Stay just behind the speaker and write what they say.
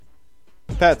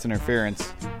Pat's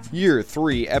Interference, Year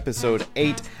 3, Episode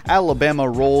 8. Alabama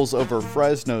rolls over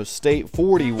Fresno State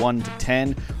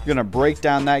 41-10. We're going to break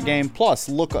down that game, plus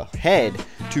look ahead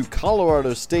to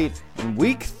Colorado State in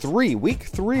Week 3. Week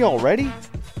 3 already?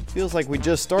 Feels like we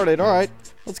just started. All right,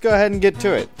 let's go ahead and get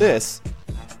to it. This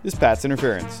is Pat's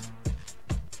Interference.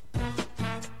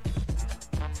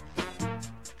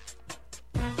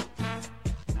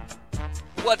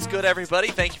 What's good, everybody?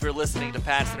 Thank you for listening to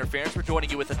Pat's Interference. We're joining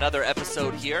you with another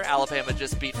episode here. Alabama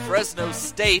just beat Fresno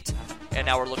State, and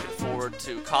now we're looking forward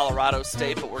to Colorado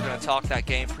State, but we're going to talk that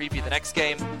game, preview the next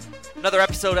game. Another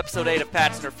episode 8 of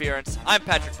Pat's Interference. I'm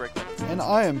Patrick Brickman. And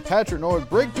I am Patrick Norwood.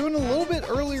 Brick, doing a little bit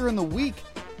earlier in the week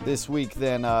this week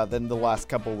than the last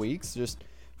couple weeks. Just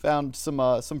found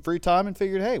some free time and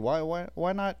figured, hey,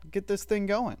 why not get this thing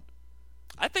going?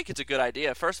 I think it's a good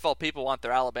idea. First of all, people want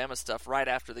their Alabama stuff right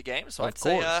after the game, so I'd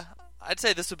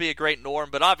say this would be a great norm.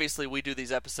 But obviously, we do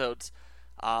these episodes.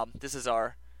 This is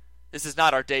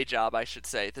not our day job, I should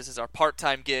say. This is our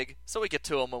part-time gig, so we get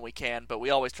to them when we can. But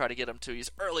we always try to get them to you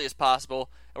as early as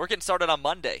possible. And we're getting started on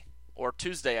Monday or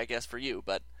Tuesday, I guess, for you.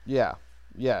 But yeah.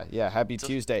 Happy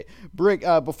Tuesday, Brick.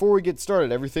 Before we get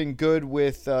started, everything good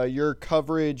with your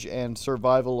coverage and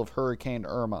survival of Hurricane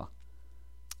Irma?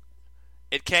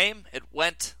 It came, it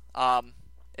went,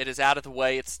 it is out of the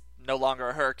way, it's no longer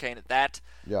a hurricane at that.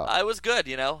 Yeah. It was good,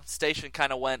 station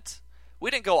kind of went,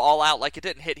 we didn't go all out, like it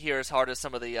didn't hit here as hard as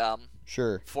some of the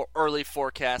early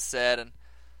forecasts said, and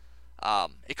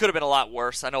it could have been a lot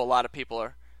worse. I know a lot of people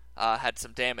had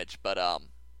some damage, but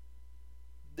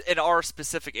in our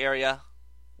specific area,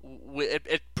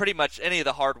 it pretty much, any of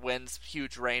the hard winds,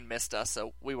 huge rain missed us,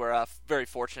 so we were very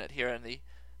fortunate here in the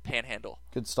Panhandle.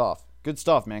 Good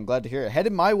stuff, man. Glad to hear it.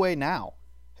 Headed my way now.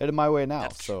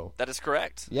 That is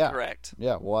correct. Yeah. Correct.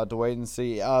 Yeah, we'll have to wait and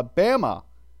see. Bama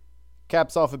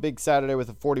caps off a big Saturday with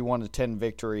a 41-10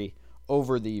 victory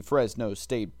over the Fresno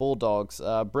State Bulldogs.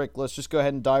 Brick, let's just go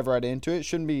ahead and dive right into it.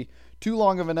 Shouldn't be too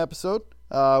long of an episode.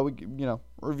 We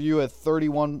review a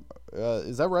 31.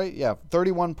 Is that right? Yeah,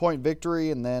 31-point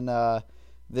victory, and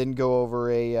then go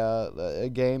over a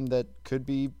game that could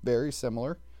be very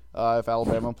similar. If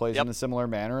Alabama plays in a similar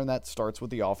manner, and that starts with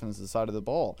the offensive side of the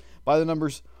ball. By the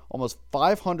numbers, almost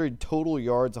 500 total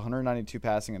yards, 192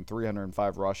 passing, and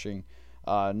 305 rushing.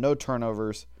 No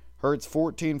turnovers. Hurts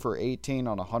 14 for 18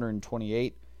 on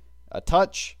 128. A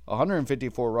touch,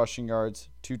 154 rushing yards,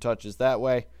 2 touches that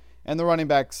way. And the running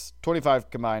backs, 25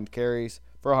 combined carries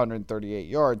for 138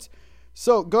 yards.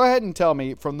 So go ahead and tell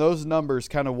me, from those numbers,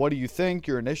 kind of what do you think,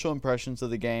 your initial impressions of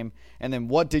the game, and then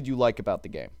what did you like about the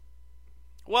game?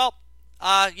 Well,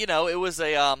 it was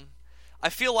I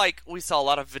feel like we saw a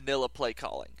lot of vanilla play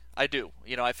calling. I do.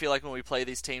 I feel like when we play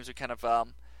these teams, we kind of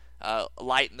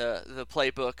lighten the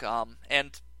playbook.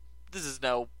 And this is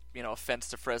no, offense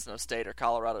to Fresno State or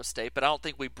Colorado State, but I don't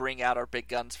think we bring out our big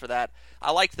guns for that.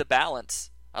 I liked the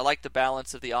balance. I liked the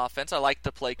balance of the offense. I liked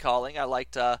the play calling. I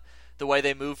liked the way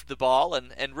they moved the ball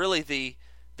and really the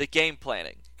game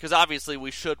planning. Because obviously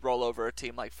we should roll over a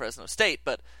team like Fresno State,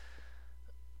 but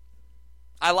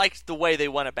I liked the way they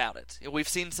went about it. We've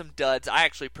seen some duds. I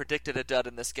actually predicted a dud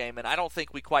in this game, and I don't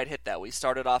think we quite hit that. We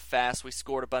started off fast. We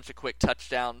scored a bunch of quick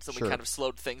touchdowns, and we kind of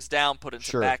slowed things down, put in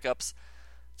some backups.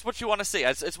 It's what you want to see.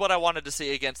 It's what I wanted to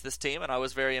see against this team, and I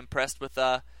was very impressed with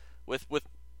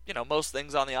most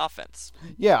things on the offense.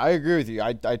 Yeah, I agree with you.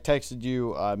 I texted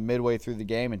you midway through the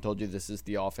game and told you this is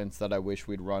the offense that I wish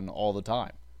we'd run all the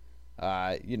time.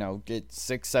 Get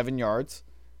 6-7 yards.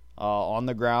 On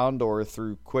the ground or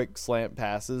through quick slant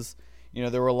passes.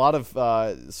 There were a lot of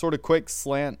sort of quick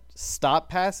slant stop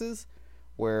passes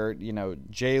where,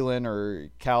 Jalen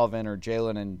or Calvin or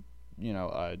Jalen and,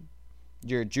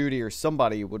 Jared Judy or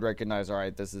somebody would recognize, all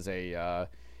right, this is a,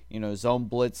 zone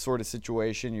blitz sort of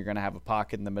situation. You're going to have a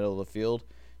pocket in the middle of the field.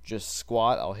 Just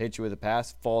squat. I'll hit you with a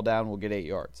pass. Fall down. We'll get 8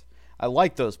 yards. I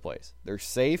like those plays. They're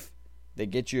safe. They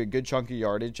get you a good chunk of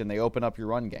yardage, and they open up your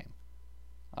run game.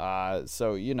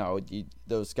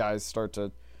 Those guys start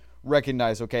to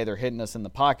recognize, okay, they're hitting us in the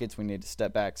pockets. We need to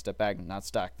step back, and not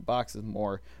stack the boxes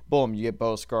more. Boom, you get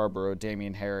Bo Scarborough,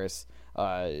 Damian Harris,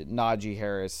 Najee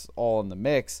Harris, all in the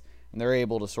mix, and they're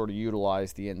able to sort of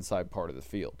utilize the inside part of the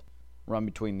field, run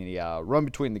between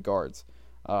the guards,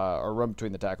 or run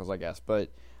between the tackles, I guess.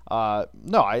 But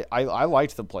no, I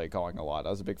liked the play calling a lot. I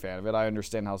was a big fan of it. I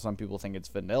understand how some people think it's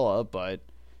vanilla, but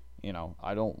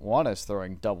I don't want us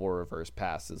throwing double reverse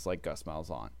passes like Gus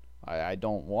Malzahn. I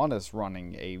don't want us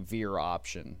running a veer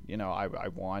option. I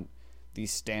want the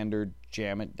standard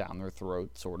jam it down their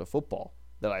throat sort of football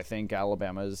that I think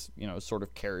Alabama's, sort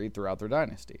of carried throughout their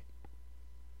dynasty.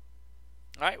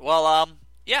 All right. Well,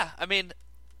 yeah. I mean,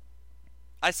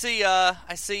 I see a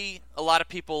lot of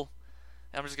people.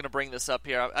 I'm just going to bring this up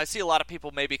here. I see a lot of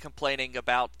people maybe complaining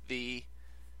about the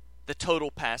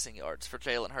total passing yards for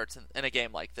Jalen Hurts in a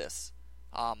game like this.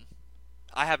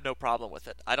 I have no problem with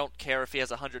it. I don't care if he has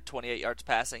 128 yards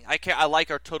passing. I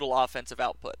like our total offensive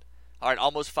output. All right,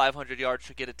 almost 500 yards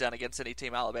should get it done against any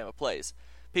team Alabama plays.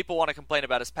 People want to complain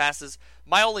about his passes.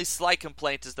 My only slight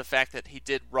complaint is the fact that he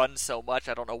did run so much.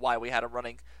 I don't know why we had him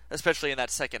running, especially in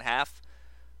that second half.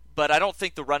 But I don't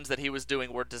think the runs that he was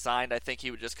doing were designed. I think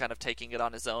he was just kind of taking it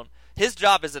on his own. His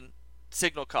job as a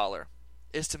signal caller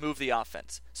is to move the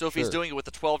offense. So if he's doing it with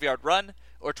a 12-yard run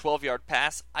or 12-yard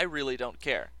pass, I really don't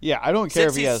care. Yeah, I don't care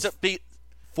if he has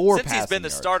four Since he's been the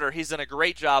yards. starter, he's done a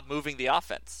great job moving the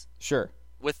offense. Sure.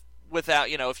 Without,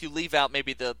 if you leave out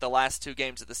maybe the last 2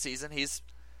 games of the season, he's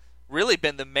really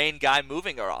been the main guy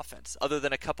moving our offense, other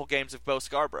than a couple games of Bo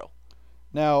Scarborough.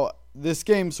 Now, this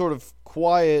game's sort of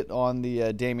quiet on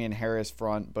the Damian Harris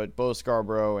front, but Bo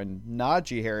Scarborough and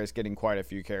Najee Harris getting quite a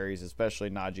few carries, especially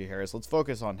Najee Harris. Let's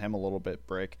focus on him a little bit,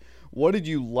 Brick. What did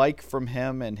you like from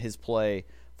him and his play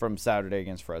from Saturday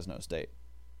against Fresno State?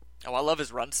 Oh, I love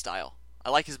his run style. I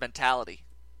like his mentality.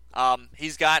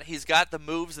 He's got the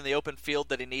moves in the open field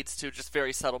that he needs to, just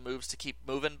very subtle moves to keep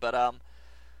moving, but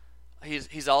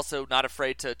he's also not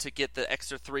afraid to get the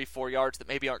extra 3-4 yards that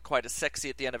maybe aren't quite as sexy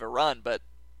at the end of a run, but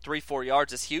 3-4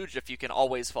 yards is huge if you can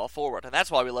always fall forward, and that's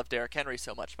why we love Derrick Henry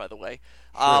so much, by the way.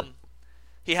 Sure.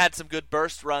 He had some good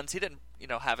burst runs. He didn't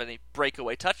have any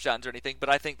breakaway touchdowns or anything, but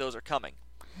I think those are coming.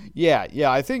 Yeah,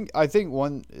 I think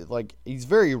one, like, he's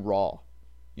very raw.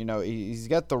 He's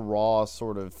got the raw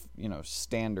sort of,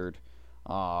 standard.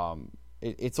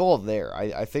 It's all there.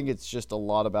 I think it's just a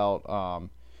lot about,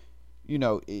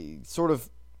 sort of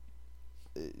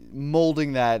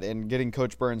molding that and getting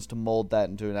Coach Burns to mold that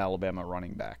into an Alabama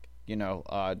running back.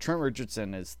 Trent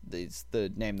Richardson is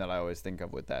the name that I always think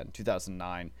of with that. In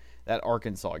 2009, that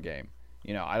Arkansas game.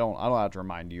 I don't have to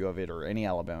remind you of it or any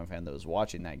Alabama fan that was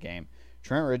watching that game.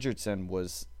 Trent Richardson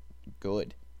was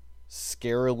good.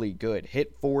 Scarily good.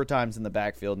 Hit 4 times in the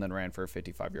backfield and then ran for a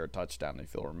 55-yard touchdown,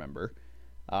 if you'll remember.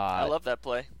 I love that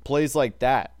play. Plays like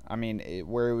that. I mean,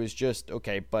 where it was just,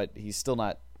 okay, but he's still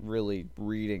not really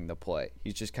reading the play.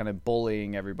 He's just kind of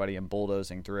bullying everybody and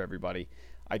bulldozing through everybody.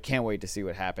 I can't wait to see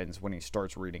what happens when he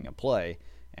starts reading a play.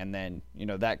 And then,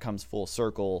 that comes full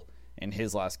circle in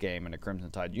his last game in a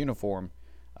Crimson Tide uniform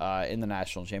in the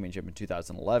national championship in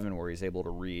 2011, where he's able to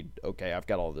read, okay, I've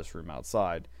got all this room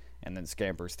outside, and then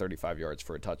scampers 35 yards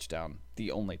for a touchdown,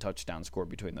 the only touchdown scored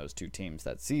between those two teams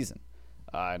that season.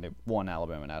 And it won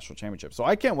Alabama national championship. So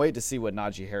I can't wait to see what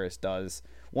Najee Harris does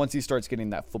once he starts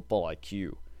getting that football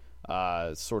IQ,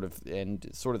 sort of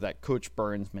that Coach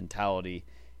Burns mentality,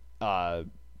 to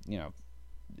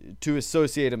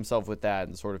associate himself with that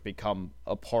and sort of become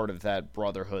a part of that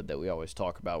brotherhood that we always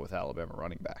talk about with Alabama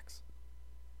running backs.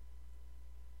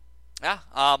 Yeah,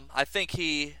 I think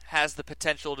he has the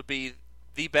potential to be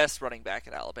the best running back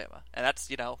at Alabama. And that's,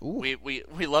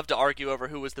 we love to argue over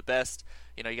who was the best.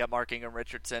 You got Mark Ingram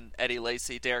Richardson, Eddie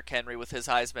Lacy, Derrick Henry with his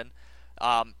Heisman,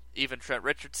 even Trent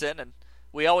Richardson. And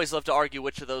we always love to argue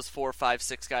which of those 4, 5,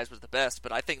 6 guys was the best.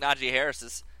 But I think Najee Harris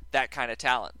is that kind of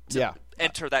talent to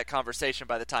enter that conversation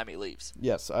by the time he leaves.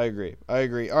 Yes, I agree.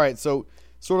 All right, so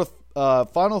sort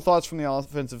of final thoughts from the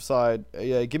offensive side.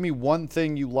 Give me one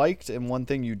thing you liked and one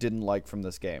thing you didn't like from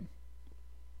this game.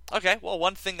 Okay, well,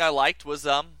 one thing I liked was,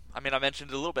 I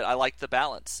mentioned it a little bit. I liked the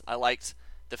balance. I liked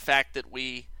the fact that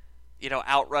we,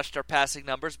 outrushed our passing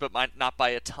numbers, but not by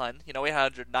a ton. We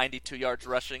had 192 yards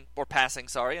rushing, or passing,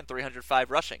 and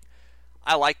 305 rushing.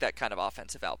 I like that kind of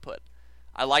offensive output.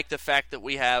 I like the fact that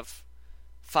we have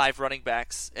 5 running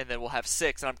backs, and then we'll have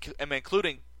 6, and I'm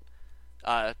including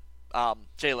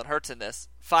Jalen Hurts in this.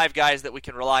 5 guys that we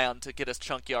can rely on to get us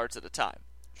chunk yards at a time.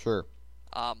 Sure.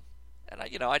 And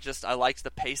I liked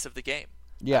the pace of the game.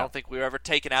 Yeah. I don't think we were ever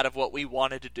taken out of what we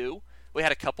wanted to do. We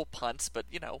had a couple punts, but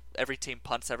every team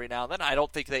punts every now and then. I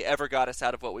don't think they ever got us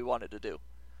out of what we wanted to do.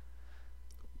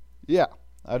 Yeah,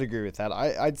 I'd agree with that.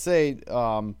 I'd say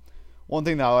one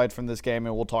thing that I liked from this game,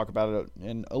 and we'll talk about it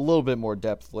in a little bit more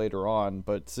depth later on,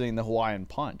 but seeing the Hawaiian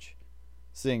punch,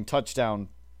 seeing touchdown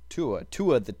Tua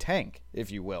the tank, if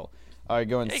you will,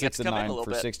 going 6 and 9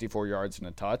 for 64 yards and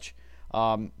a touch.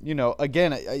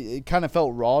 Again, it kind of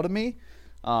felt raw to me.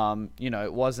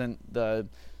 It wasn't the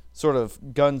sort of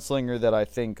gunslinger that I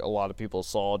think a lot of people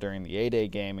saw during the A-Day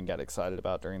game and got excited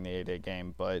about during the A-Day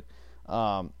game. But,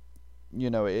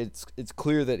 it's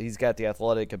clear that he's got the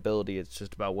athletic ability. It's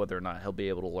just about whether or not he'll be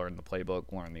able to learn the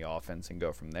playbook, learn the offense, and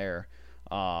go from there.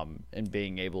 And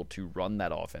being able to run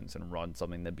that offense and run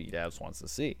something that BDAVS wants to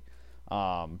see.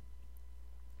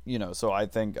 So I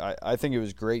think it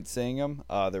was great seeing him.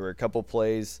 There were a couple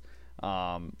plays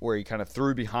where he kind of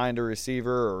threw behind a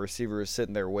receiver, or a receiver was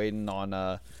sitting there waiting on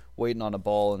a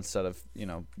ball instead of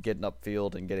getting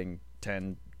upfield and getting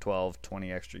 10, 12,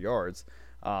 20 extra yards.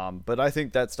 But I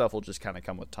think that stuff will just kind of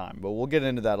come with time. But we'll get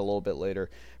into that a little bit later.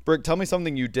 Brick, tell me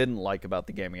something you didn't like about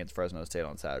the game against Fresno State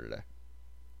on Saturday.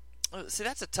 See,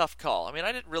 that's a tough call. I mean,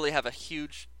 I didn't really have a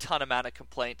huge amount of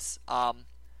complaints.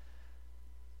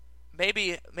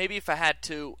 Maybe if I had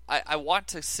to, I want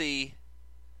to see.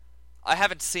 I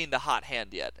haven't seen the hot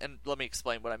hand yet, and let me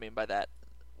explain what I mean by that.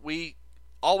 We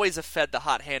always have fed the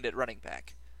hot hand at running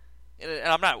back, and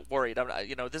I'm not worried. I'm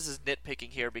not, this is nitpicking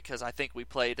here because I think we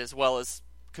played as well as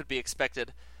could be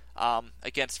expected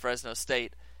against Fresno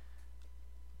State.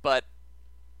 But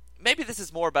maybe this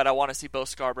is more about I want to see Bo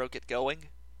Scarborough get going.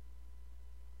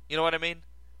 You know what I mean?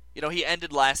 He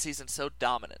ended last season so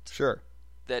dominant. Sure.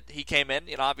 That he came in,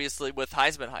 obviously with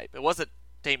Heisman hype. It wasn't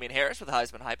Damian Harris with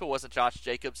Heisman hype. It wasn't Josh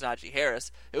Jacobs, Najee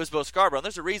Harris. It was Bo Scarborough, and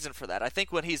there's a reason for that. I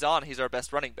think when he's on, he's our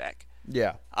best running back.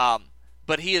 Yeah.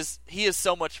 But he is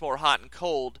so much more hot and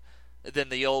cold than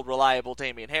the old reliable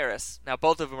Damian Harris. Now,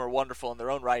 both of them are wonderful in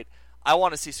their own right. I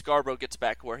want to see Scarborough gets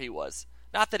back where he was.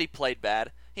 Not that he played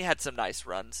bad. He had some nice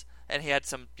runs, and he had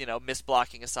some, missed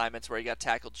blocking assignments where he got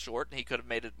tackled short, and he could have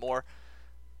made it more.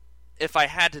 If I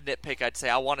had to nitpick, I'd say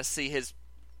I want to see his.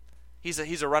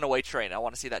 He's a runaway train. I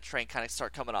want to see that train kind of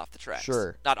start coming off the tracks.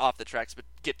 Sure. Not off the tracks, but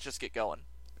get going.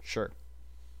 Sure.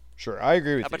 I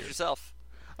agree with you. How about yourself?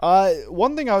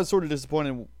 One thing I was sort of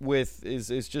disappointed with is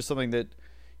just something that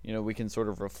we can sort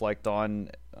of reflect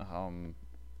on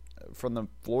from the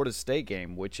Florida State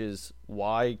game, which is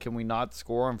why can we not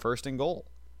score on first and goal?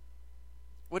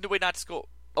 When did we not score?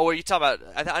 Oh, are you talking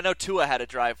about? I know Tua had a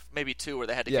drive, maybe two, where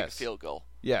they had to kick a field goal.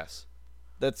 Yes.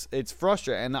 It's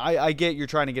frustrating, and I get you're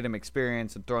trying to get him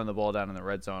experience and throwing the ball down in the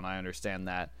red zone. I understand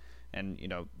that, and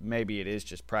maybe it is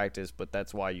just practice, but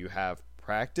that's why you have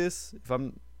practice, if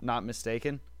I'm not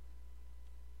mistaken,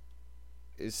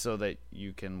 is so that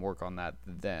you can work on that.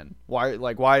 Then why is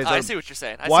I see what you're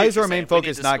saying. Why is our main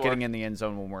focus not getting in the end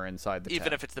zone when we're inside the 10?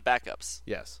 Even if it's the backups?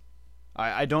 Yes,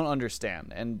 I don't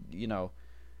understand, and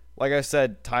like I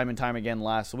said time and time again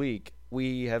last week,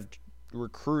 we have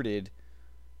recruited.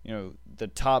 The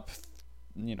top,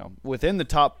 within the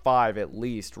top 5 at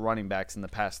least running backs in the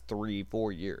past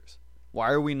 3-4 years.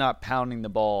 Why are we not pounding the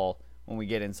ball when we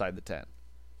get inside the 10?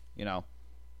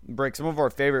 Brick, some of our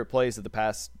favorite plays of the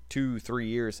past 2-3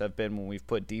 years have been when we've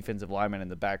put defensive linemen in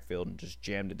the backfield and just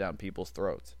jammed it down people's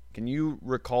throats. Can you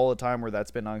recall a time where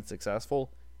that's been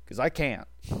unsuccessful? Because I can't.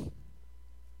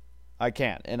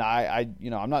 And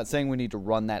I'm not saying we need to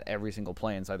run that every single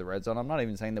play inside the red zone. I'm not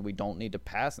even saying that we don't need to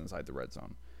pass inside the red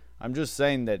zone. I'm just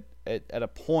saying that at a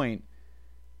point,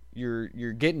 you're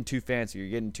getting too fancy, you're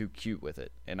getting too cute with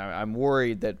it. And I'm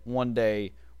worried that one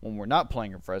day when we're not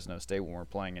playing in Fresno State, when we're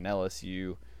playing in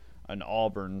LSU, an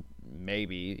Auburn,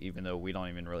 maybe, even though we don't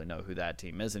even really know who that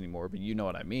team is anymore, but you know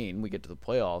what I mean, we get to the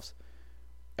playoffs.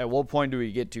 At what point do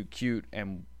we get too cute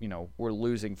and, we're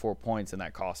losing 4 points and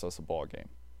that costs us a ball game?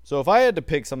 So if I had to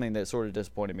pick something that sort of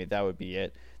disappointed me, that would be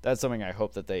it. That's something I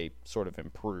hope that they sort of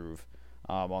improve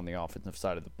on the offensive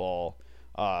side of the ball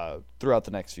throughout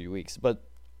the next few weeks. But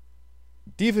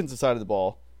defensive side of the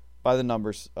ball, by the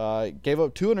numbers, gave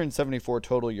up 274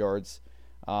 total yards,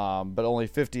 but only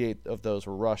 58 of those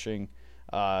were rushing.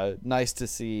 Nice to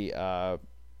see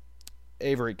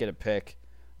Avery get a pick.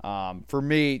 For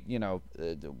me,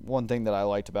 one thing that I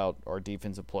liked about our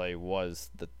defensive play was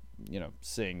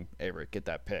seeing Avery get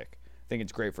that pick. I think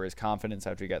it's great for his confidence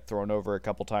after he got thrown over a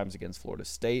couple times against Florida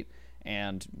State,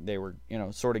 and they were,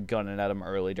 sort of gunning at him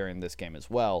early during this game as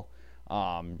well.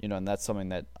 And that's something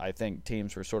that I think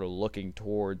teams were sort of looking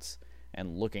towards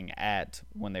and looking at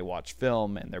when they watch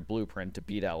film and their blueprint to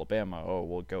beat Alabama. Oh,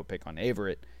 we'll go pick on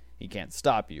Averett. He can't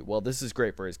stop you. Well, this is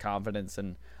great for his confidence,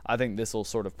 and I think this will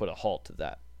sort of put a halt to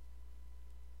that.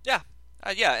 Yeah.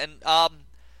 And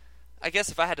I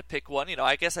guess if I had to pick one,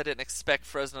 I guess I didn't expect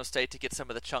Fresno State to get some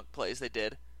of the chunk plays they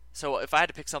did. So if I had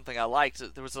to pick something I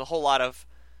liked, there was a whole lot of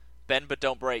bend but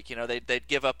don't break. They'd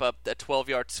give up a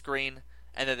 12-yard screen,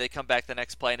 and then they'd come back the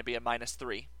next play and it'd be a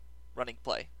 -3 running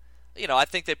play. I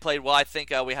think they played well. I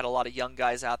think we had a lot of young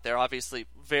guys out there, obviously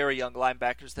very young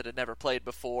linebackers that had never played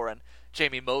before, and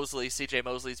Jamie Mosley, C.J.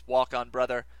 Mosley's walk-on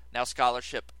brother, now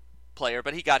scholarship player,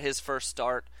 but he got his first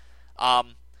start.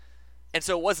 And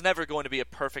so it was never going to be a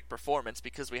perfect performance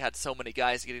because we had so many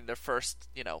guys getting their first,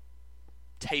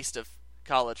 taste of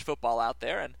college football out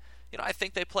there. And, I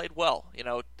think they played well.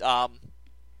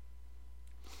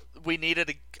 we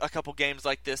needed a couple games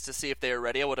like this to see if they were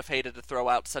ready. I would have hated to throw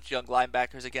out such young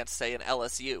linebackers against, say, an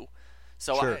LSU.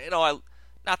 So, Sure.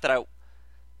 not that I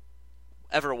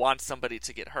ever want somebody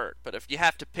to get hurt, but if you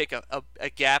have to pick a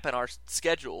gap in our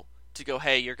schedule to go,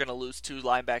 hey, you're going to lose 2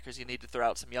 linebackers, you need to throw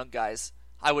out some young guys,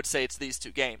 I would say it's these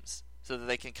 2 games so that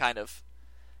they can kind of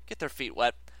get their feet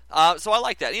wet. So I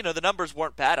like that. The numbers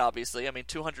weren't bad, obviously. I mean,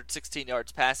 216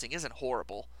 yards passing isn't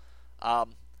horrible.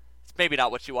 It's maybe not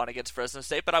what you want against Fresno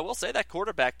State, but I will say that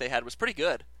quarterback they had was pretty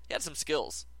good. He had some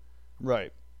skills.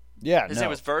 Right. Yeah, His name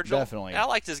was Virgil. Definitely. And I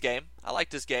liked his game.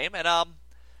 And,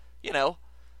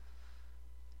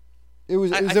 It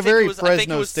was a very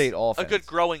Fresno State offense. A good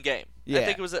growing game. Yeah. I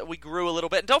think it was we grew a little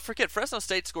bit. And don't forget, Fresno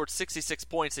State scored 66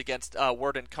 points against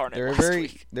Word Incarnate last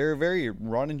week. They're a very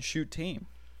run and shoot team.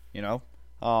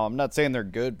 I'm not saying they're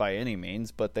good by any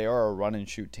means, but they are a run and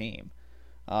shoot team.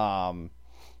 And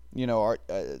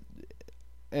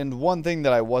one thing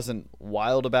that I wasn't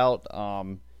wild about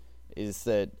is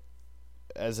that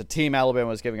as a team, Alabama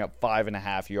was giving up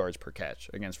 5.5 yards per catch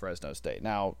against Fresno State.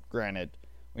 Now, granted,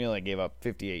 we only gave up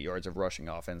 58 yards of rushing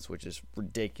offense, which is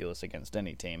ridiculous against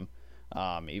any team,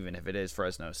 even if it is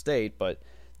Fresno State. But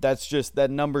that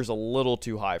number's a little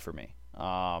too high for me.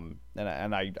 And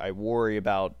I worry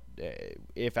about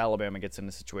if Alabama gets in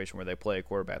a situation where they play a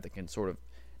quarterback that can sort of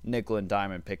nickel and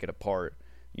dime and pick it apart,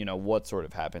 what sort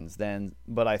of happens then.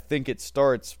 But I think it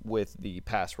starts with the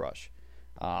pass rush.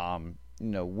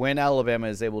 When Alabama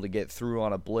is able to get through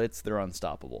on a blitz, they're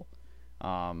unstoppable.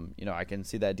 I can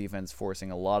see that defense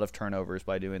forcing a lot of turnovers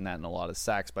by doing that and a lot of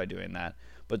sacks by doing that.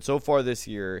 But so far this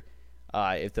year,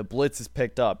 if the blitz is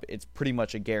picked up, it's pretty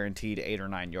much a guaranteed 8 or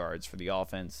 9 yards for the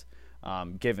offense,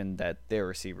 given that their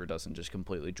receiver doesn't just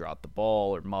completely drop the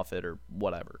ball or muff it or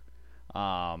whatever.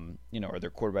 Or their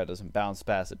quarterback doesn't bounce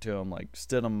pass it to him like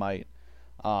Stidham might.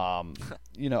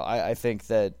 I think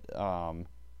that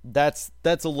that's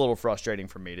a little frustrating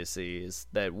for me to see, is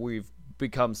that we've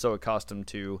become so accustomed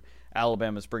to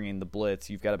Alabama's bringing the blitz.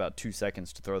 You've got about 2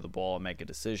 seconds to throw the ball and make a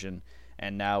decision.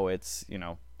 And now it's,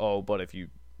 but if you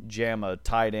jam a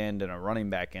tight end and a running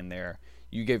back in there,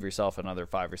 you give yourself another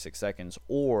 5 or 6 seconds.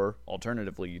 Or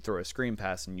alternatively, you throw a screen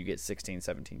pass and you get 16,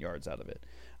 17 yards out of it.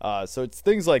 So it's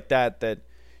things like that, it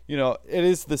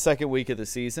is the second week of the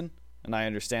season, and I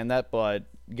understand that, but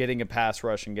getting a pass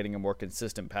rush and getting a more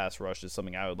consistent pass rush is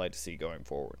something I would like to see going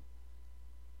forward.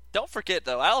 Don't forget,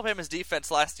 though, Alabama's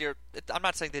defense last year, I'm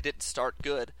not saying they didn't start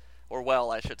good, or well,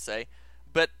 I should say,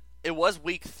 but it was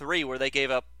week 3 where they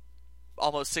gave up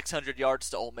almost 600 yards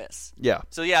to Ole Miss. Yeah.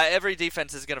 So, yeah, every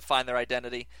defense is going to find their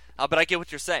identity, but I get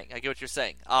what you're saying.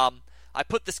 I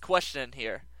put this question in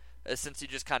here, since you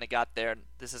just kind of got there, and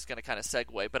this is going to kind of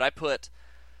segue, but I put,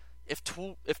 if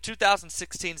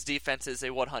 2016's defense is a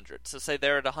 100, so say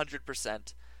they're at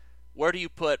 100%, where do you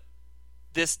put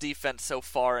this defense so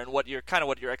far, and what your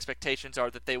expectations are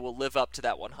that they will live up to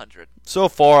that 100? So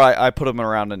far, I put them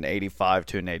around an 85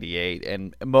 to an 88,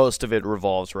 and most of it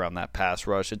revolves around that pass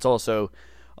rush. It's also,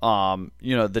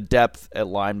 the depth at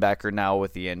linebacker now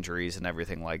with the injuries and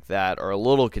everything like that are a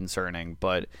little concerning,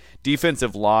 but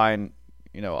defensive line,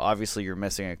 obviously you're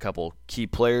missing a couple key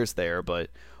players there, but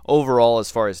overall, as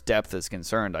far as depth is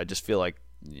concerned, I just feel like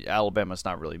Alabama's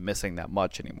not really missing that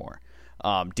much anymore.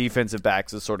 Defensive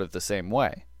backs is sort of the same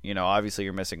way. Obviously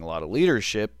you're missing a lot of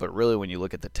leadership, but really when you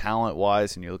look at the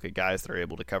talent-wise and you look at guys that are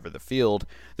able to cover the field,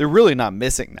 they're really not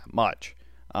missing that much.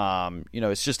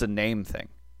 It's just a name thing.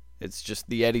 It's just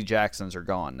the Eddie Jacksons are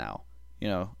gone now.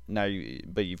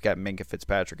 But you've got Minkah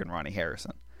Fitzpatrick and Ronnie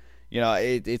Harrison.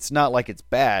 It's not like it's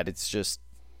bad. It's just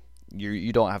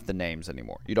you don't have the names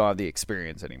anymore. You don't have the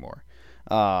experience anymore.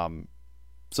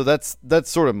 So that's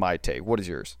sort of my take. What is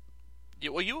yours?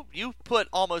 Well, you put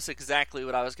almost exactly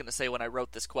what I was going to say when I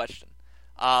wrote this question.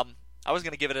 I was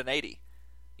going to give it an 80.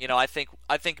 I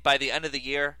think by the end of the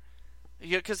year,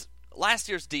 because last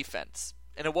year's defense,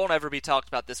 and it won't ever be talked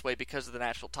about this way because of the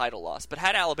national title loss, but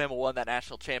had Alabama won that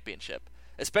national championship,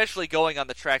 especially going on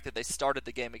the track that they started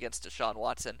the game against Deshaun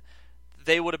Watson,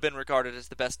 they would have been regarded as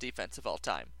the best defense of all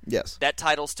time. Yes. That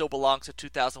title still belongs to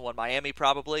 2001 Miami,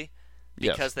 probably,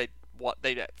 because they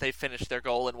finished their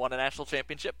goal and won a national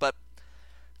championship, but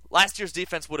last year's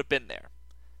defense would have been there.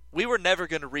 We were never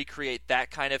going to recreate that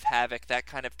kind of havoc, that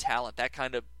kind of talent, that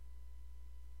kind of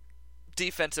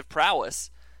defensive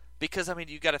prowess, because,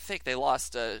 you got to think, they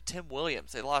lost Tim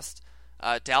Williams, they lost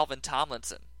Dalvin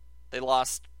Tomlinson, they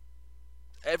lost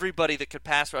everybody that could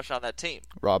pass rush on that team.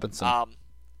 Robinson.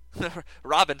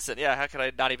 Robinson, yeah, how could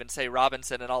I not even say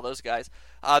Robinson and all those guys?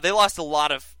 They lost a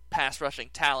lot of pass rushing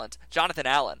talent. Jonathan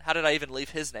Allen, how did I even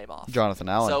leave his name off? Jonathan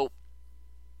Allen.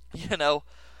 So,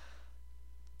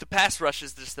 the pass rush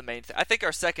is just the main thing. I think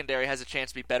our secondary has a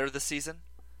chance to be better this season.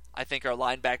 I think our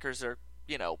linebackers are,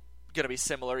 going to be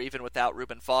similar even without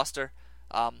Reuben Foster.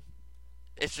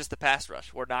 It's just the pass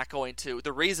rush. We're not going to.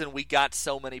 The reason we got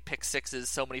so many pick sixes,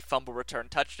 so many fumble return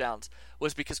touchdowns,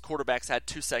 was because quarterbacks had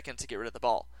 2 seconds to get rid of the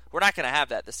ball. We're not going to have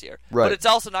that this year. Right. But it's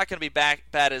also not going to be bad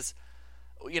as,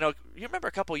 you remember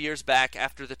a couple years back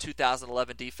after the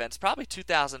 2011 defense, probably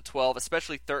 2012,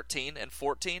 especially 13 and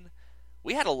 14,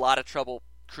 we had a lot of trouble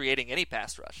creating any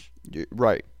pass rush.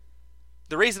 Right.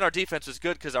 The reason our defense was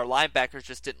good because our linebackers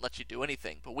just didn't let you do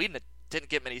anything, but we didn't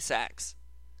get many sacks.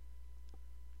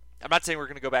 I'm not saying we're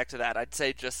going to go back to that. I'd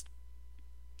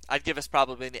give us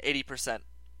probably an 80%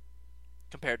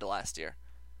 compared to last year.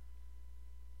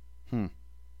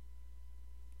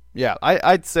 Yeah,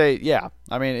 I'd say, yeah.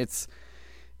 I mean,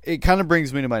 it kind of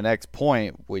brings me to my next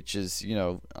point, which is,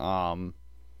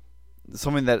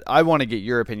 something that I want to get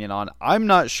your opinion on. I'm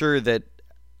not sure that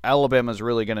Alabama's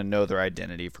really going to know their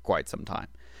identity for quite some time.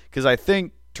 Because I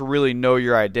think to really know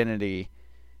your identity,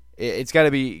 it's got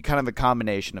to be kind of a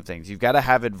combination of things. You've got to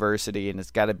have adversity, and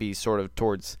it's got to be sort of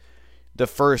towards the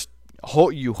first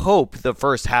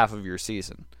half of your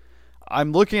season.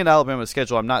 I'm looking at Alabama's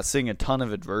schedule. I'm not seeing a ton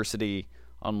of adversity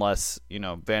unless,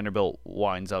 Vanderbilt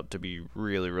winds up to be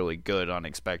really, really good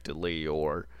unexpectedly,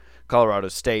 or Colorado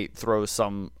State throws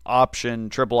some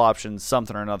triple option,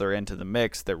 something or another into the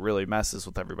mix that really messes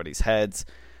with everybody's heads.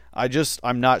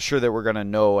 I'm not sure that we're going to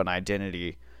know an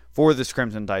identity for this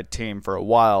Crimson Tide team for a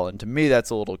while, and to me that's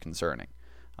a little concerning.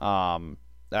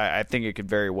 I think it could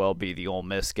very well be the Ole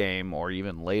Miss game, or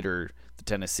even later the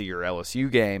Tennessee or LSU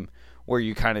game, where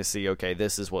you kind of see, okay,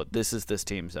 this is this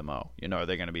team's MO. Are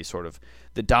they going to be sort of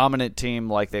the dominant team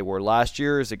like they were last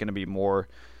year? Is it going to be more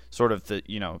sort of the,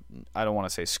 I don't want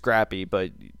to say scrappy,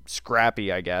 but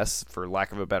scrappy, I guess, for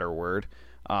lack of a better word,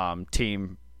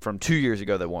 team from 2 years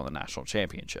ago that won the national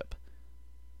championship?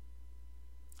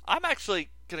 I'm actually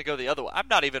going to go the other way. I'm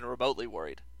not even remotely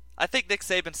worried. I think Nick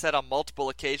Saban said on multiple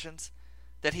occasions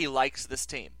that he likes this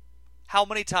team. How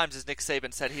many times has Nick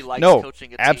Saban said he likes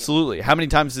coaching a team? Absolutely. How many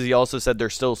times has he also said they're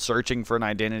still searching for an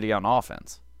identity on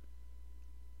offense?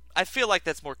 I feel like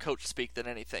that's more coach speak than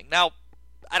anything. Now,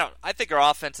 I think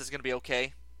our offense is going to be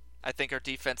okay. I think our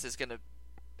defense is going to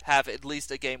have at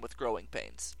least a game with growing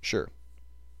pains. Sure.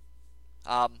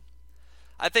 I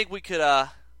think we could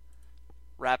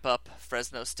wrap up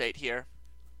Fresno State here.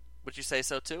 Would you say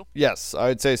so too? Yes, I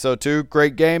would say so too.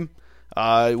 Great game.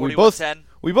 41-10.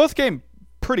 We both came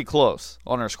pretty close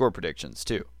on our score predictions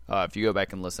too. If you go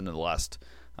back and listen to the last,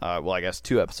 I guess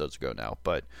 2 episodes ago now,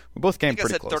 but we both came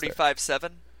pretty close. I think I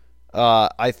said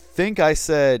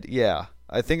 35-7.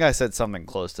 I think I said something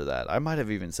close to that. I might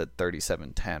have even said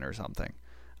 37-10 or something.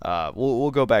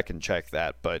 We'll go back and check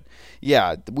that, but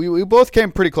yeah, we both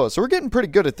came pretty close. So we're getting pretty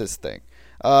good at this thing.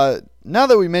 Now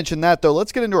that we mentioned that, though,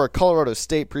 let's get into our Colorado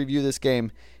State preview. This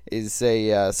game is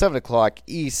a 7 o'clock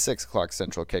East, 6 o'clock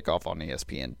Central kickoff on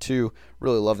ESPN2.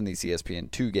 Really loving these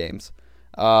ESPN2 games.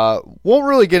 Won't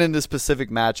really get into specific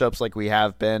matchups like we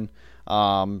have been.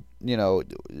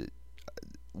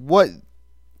 What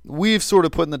we've sort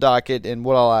of put in the docket, and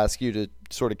what I'll ask you to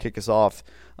sort of kick us off,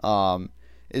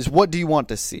 is what do you want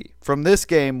to see from this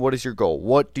game? What is your goal?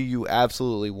 What do you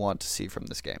absolutely want to see from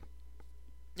this game?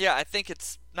 Yeah, I think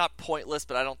it's not pointless,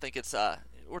 but I don't think it's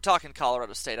we're talking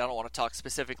Colorado State. I don't want to talk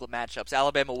specific matchups.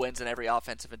 Alabama wins in every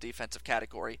offensive and defensive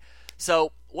category.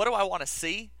 So what do I want to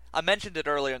see? I mentioned it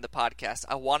earlier in the podcast.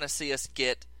 I want to see us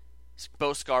get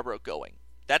Bo Scarborough going.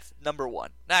 That's number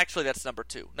one. Actually, that's number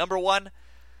 2. Number 1,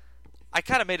 I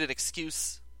kind of made an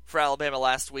excuse for Alabama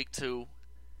last week to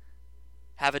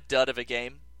have a dud of a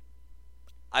game.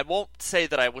 I won't say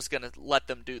that I was going to let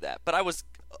them do that, but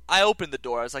I opened the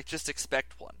door. I was like, just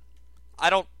expect one. I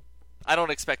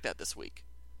don't expect that this week.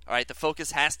 All right, the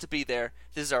focus has to be there.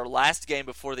 This is our last game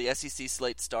before the SEC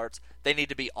slate starts. They need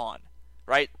to be on,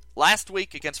 right? Last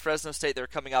week against Fresno State, they were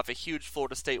coming off a huge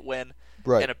Florida State win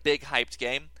and a big hyped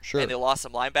game, sure. And they lost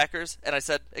some linebackers, and I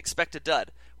said, expect a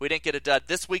dud. We didn't get a dud.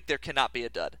 This week, there cannot be a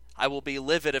dud. I will be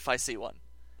livid if I see one.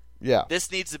 Yeah.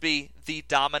 This needs to be the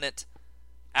dominant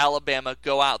Alabama,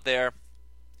 go out there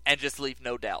and just leave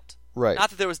no doubt. Right.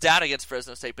 Not that there was doubt against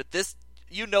Fresno State, but this,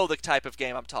 the type of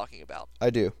game I'm talking about.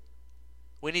 I do.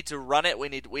 We need to run it. We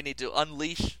need to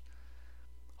unleash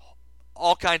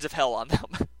all kinds of hell on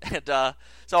them. And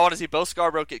so I want to see Bo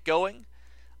Scarborough get going.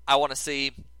 I want to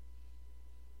see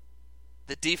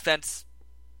the defense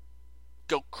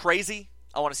go crazy.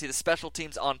 I want to see the special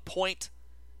teams on point,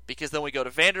 because then we go to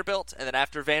Vanderbilt, and then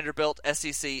after Vanderbilt,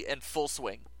 SEC in full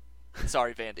swing.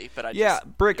 Sorry, Vandy, but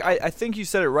Brick, I think you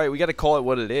said it right. We got to call it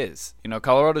what it is.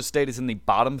 Colorado State is in the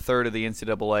bottom third of the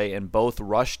NCAA in both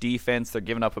rush defense. They're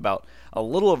giving up about a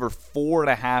little over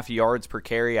 4.5 yards per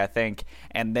carry, I think,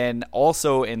 and then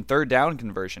also in third down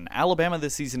conversion. Alabama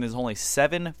this season is only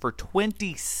 7 for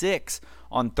 26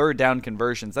 on third down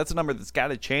conversions. That's a number that's got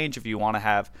to change if you want to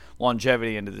have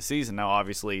longevity into the season. Now,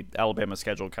 obviously, Alabama's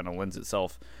schedule kind of lends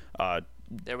itself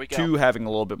there we go. to having a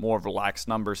little bit more relaxed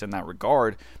numbers in that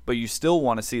regard, but you still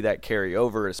want to see that carry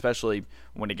over, especially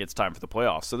when it gets time for the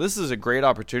playoffs. So this is a great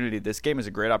opportunity. This game is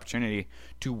a great opportunity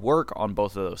to work on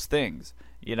both of those things.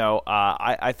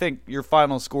 I think your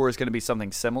final score is going to be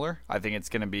something similar. I think it's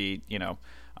going to be,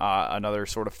 another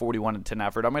sort of 41-10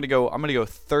 effort. I'm going to go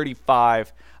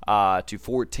 35 to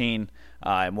 14,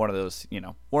 and one of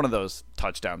those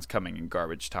touchdowns coming in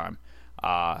garbage time.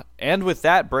 And with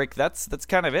that, Brick, that's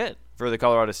kind of it for the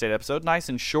Colorado State episode. Nice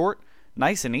and short,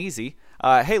 nice and easy.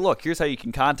 Hey, look, here's how you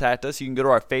can contact us. You can go to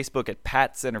our Facebook at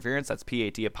Pat's Interference. That's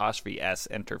PAT''S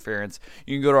Interference.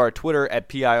 You can go to our Twitter at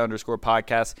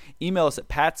PI_podcast. Email us at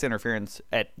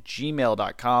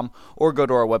patsinterference@gmail.com, or go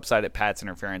to our website at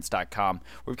patsinterference.com.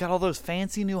 We've got all those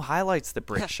fancy new highlights that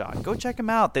Brick shot. Go check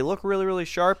them out. They look really, really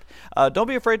sharp. Don't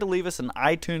be afraid to leave us an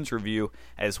iTunes review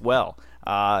as well.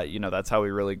 That's how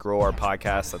we really grow our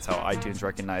podcast. That's how iTunes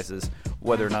recognizes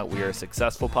whether or not we are a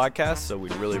successful podcast. So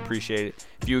we'd really appreciate it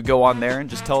if you would go on there and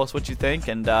just tell us what you think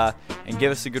and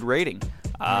give us a good rating.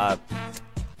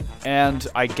 And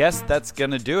I guess that's going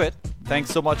to do it.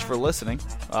 Thanks so much for listening.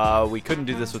 We couldn't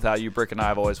do this without you. Brick and I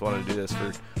have always wanted to do this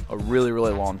for a really,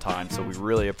 really long time, so we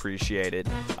really appreciate it.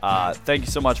 Thank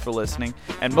you so much for listening.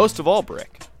 And most of all,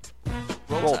 Brick,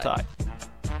 roll Tide.